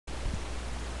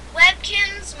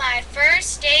Webkinz, my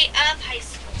first day of high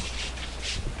school.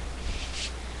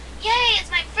 Yay, it's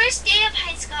my first day of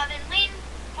high school. I've been waiting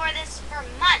for this for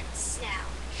months now.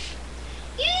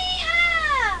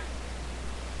 Yeehaw!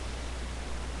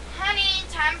 Honey,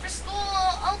 time for school.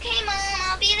 Okay, Mom,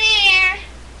 I'll be there.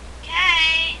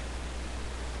 Okay.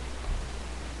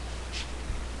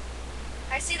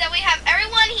 I see that we have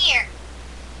everyone here.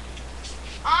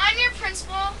 I'm your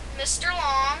principal, Mr.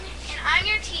 Long, and I'm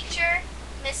your teacher,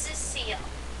 Mrs. Seal.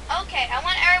 Okay, I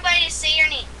want everybody to say your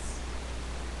names.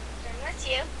 Starting with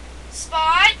you.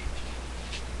 Spot,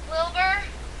 Wilbur,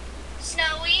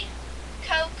 Snowy,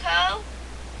 Coco,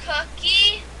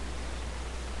 Cookie,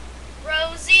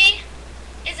 Rosie,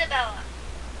 Isabella.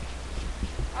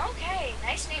 Okay,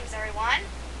 nice names, everyone.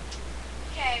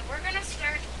 Okay, we're going to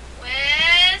start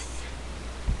with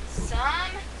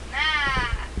some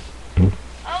math.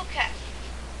 Okay.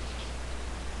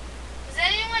 Does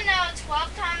anyone know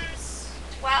 12 times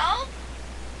 12?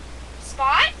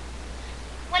 Spot?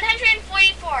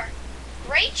 144.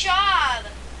 Great job.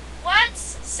 What's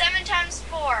 7 times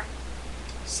 4?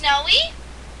 Snowy?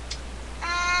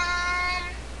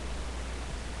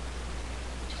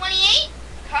 28?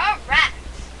 Correct.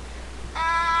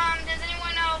 Does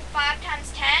anyone know 5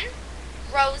 times 10?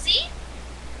 Rosie?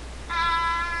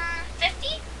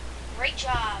 50? Great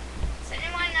job. Does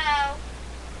anyone know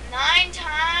 9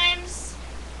 times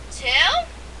 2?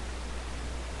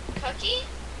 Cookie?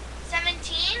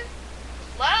 17?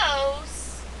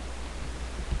 Close.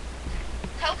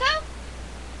 Coco?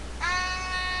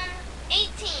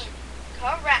 18.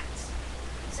 Correct.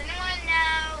 Does anyone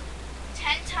know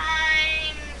 10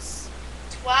 times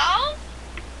 12?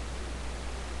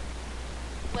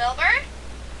 Wilbur?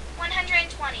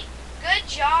 120. Good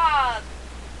job.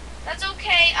 That's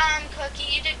okay,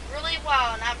 Cookie. You did really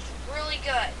well, and that was really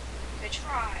good. Good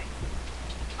try.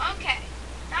 Okay.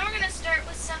 Now we're going to start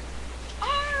with some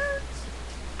art.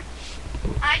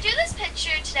 I drew this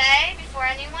picture today before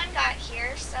anyone got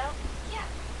here, so yeah.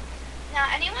 Now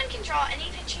anyone can draw any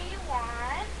picture you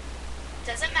want.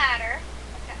 Doesn't matter.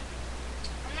 Okay.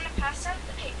 I'm going to pass out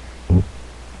the paper.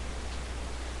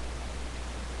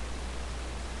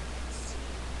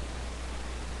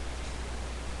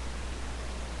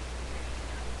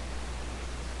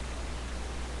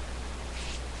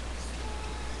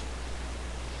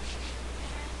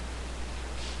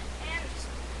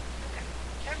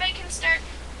 Everybody can start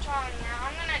drawing now.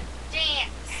 I'm gonna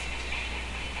dance.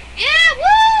 Yeah,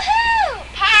 woohoo!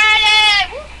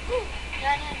 Party! Woo-hoo!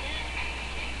 Na, na, na.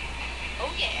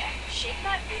 Oh yeah, shake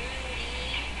my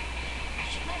booty.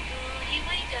 Shake my booty,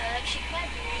 wake up. Shake my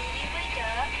booty, wake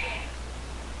up. Yeah.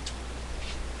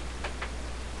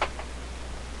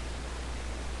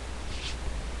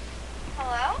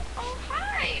 Hello? Oh,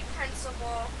 hi,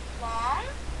 Principal Long.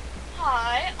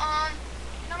 Hi,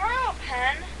 can I borrow a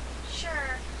pen?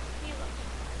 Sure. You look.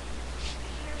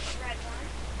 Here's a red one.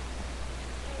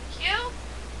 Thank you.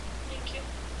 Thank you.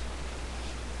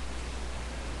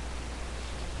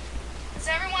 Is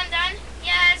everyone done?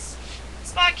 Yes.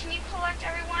 Spot, can you collect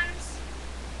everyone's?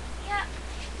 Yeah.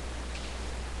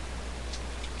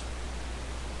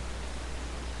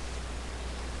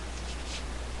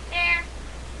 There.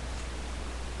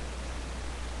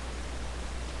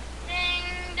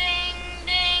 Ding, ding,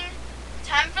 ding.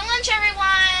 Time for lunch,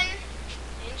 everyone.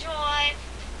 Enjoy.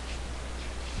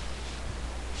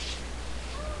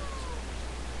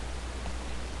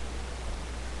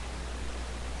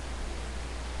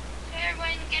 Okay,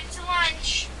 everyone, get to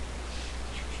lunch.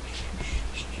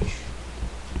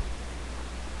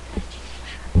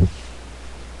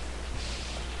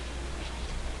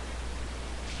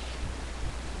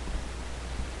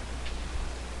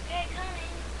 Okay,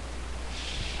 coming.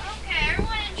 Okay,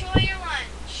 everyone, enjoy your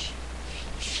lunch.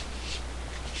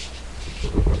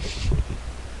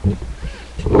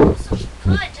 Smells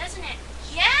good, doesn't it?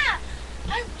 Yeah,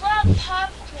 I love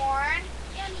popcorn.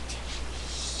 Yeah, me too.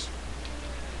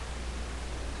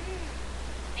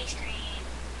 Ice cream.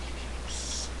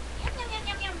 Yum, yum, yum,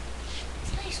 yum, yum.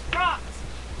 It's nice rocks.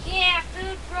 Yeah,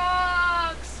 food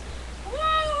rocks.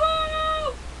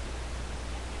 Woo-hoo!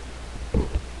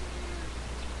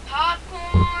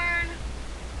 Popcorn.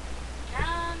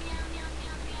 Yum, yum, yum,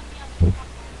 yum, yum, yum.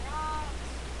 Popcorn rocks.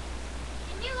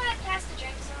 Can you pass the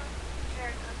drinks on? For a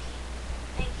cookie.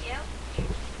 Thank you.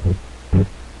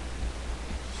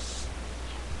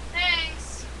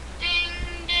 Thanks. Ding,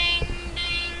 ding,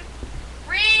 ding.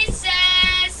 Recess!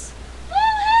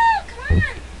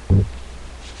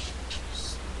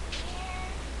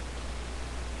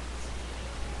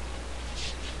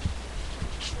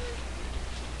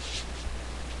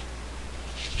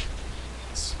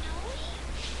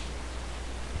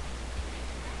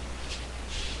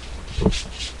 Okay,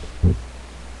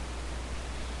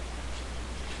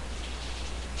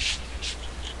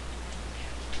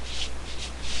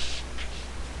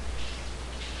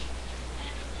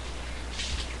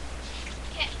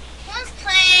 let's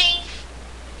play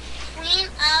Queen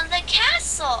of the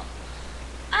Castle.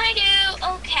 I do.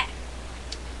 Okay.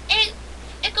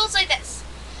 It goes like this.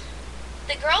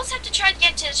 The girls have to try to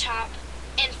get to the top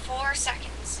in 4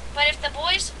 seconds. But if the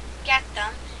boys get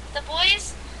them, if the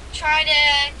boys try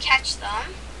to catch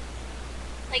them,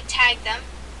 like tag them,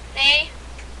 they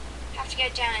have to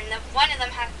get down, and one of them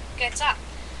gets up.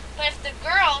 But if the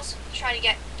girls try to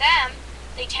get them,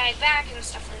 they tag back and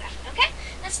stuff like that. Okay?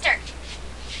 Let's start.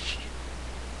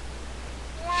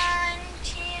 1,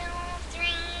 2, 3,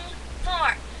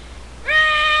 4.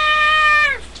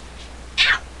 Roar!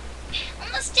 Ow!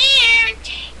 Almost there.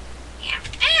 Yeah.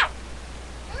 Ow!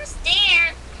 Almost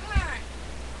there. Come on.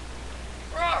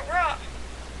 Roar, roar.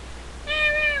 Roar,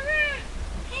 roar, roar.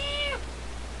 Ow!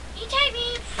 You tagged me.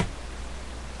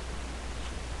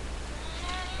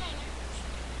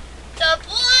 The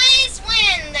boys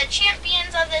win, the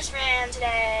champions of this round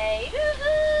today.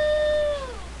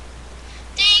 Woohoo!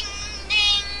 Ding,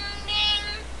 ding, ding.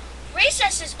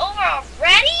 Recess is over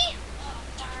already? Oh,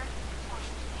 darn. Come on.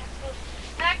 We have to go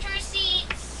back to our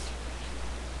seats.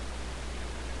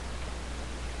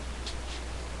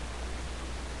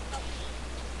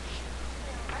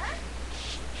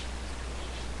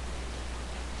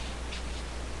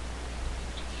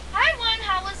 Hi, everyone.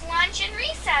 How was lunch and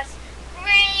recess?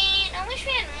 Great. I wish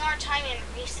we had more time in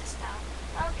recess, though.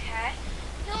 Okay.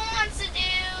 Who wants to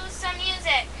do some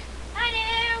music? I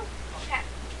do. Okay.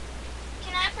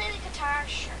 Can I play the guitar?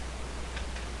 Sure.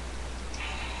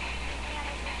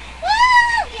 Woo!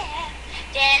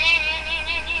 Yeah.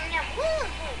 Woo!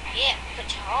 Yeah.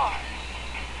 Guitar.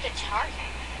 Guitar.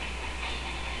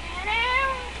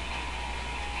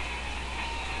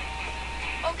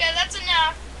 Okay, that's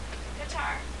enough.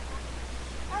 Guitar.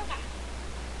 Okay.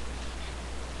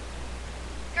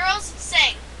 Girls,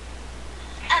 sing.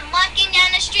 I'm walking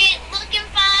down the street, looking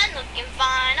fine, looking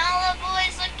fine. All the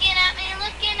boys looking at me,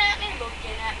 looking at me,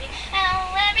 looking at me.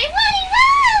 Oh, everybody,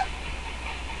 woo!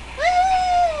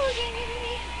 Woo!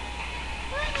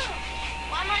 Woo!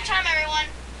 One more time, everyone.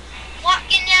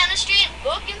 Walking down the street,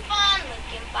 looking fine,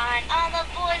 looking fine. All the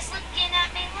boys looking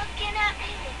at me, looking at me,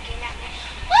 looking at me.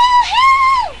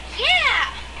 Woohoo! Yeah!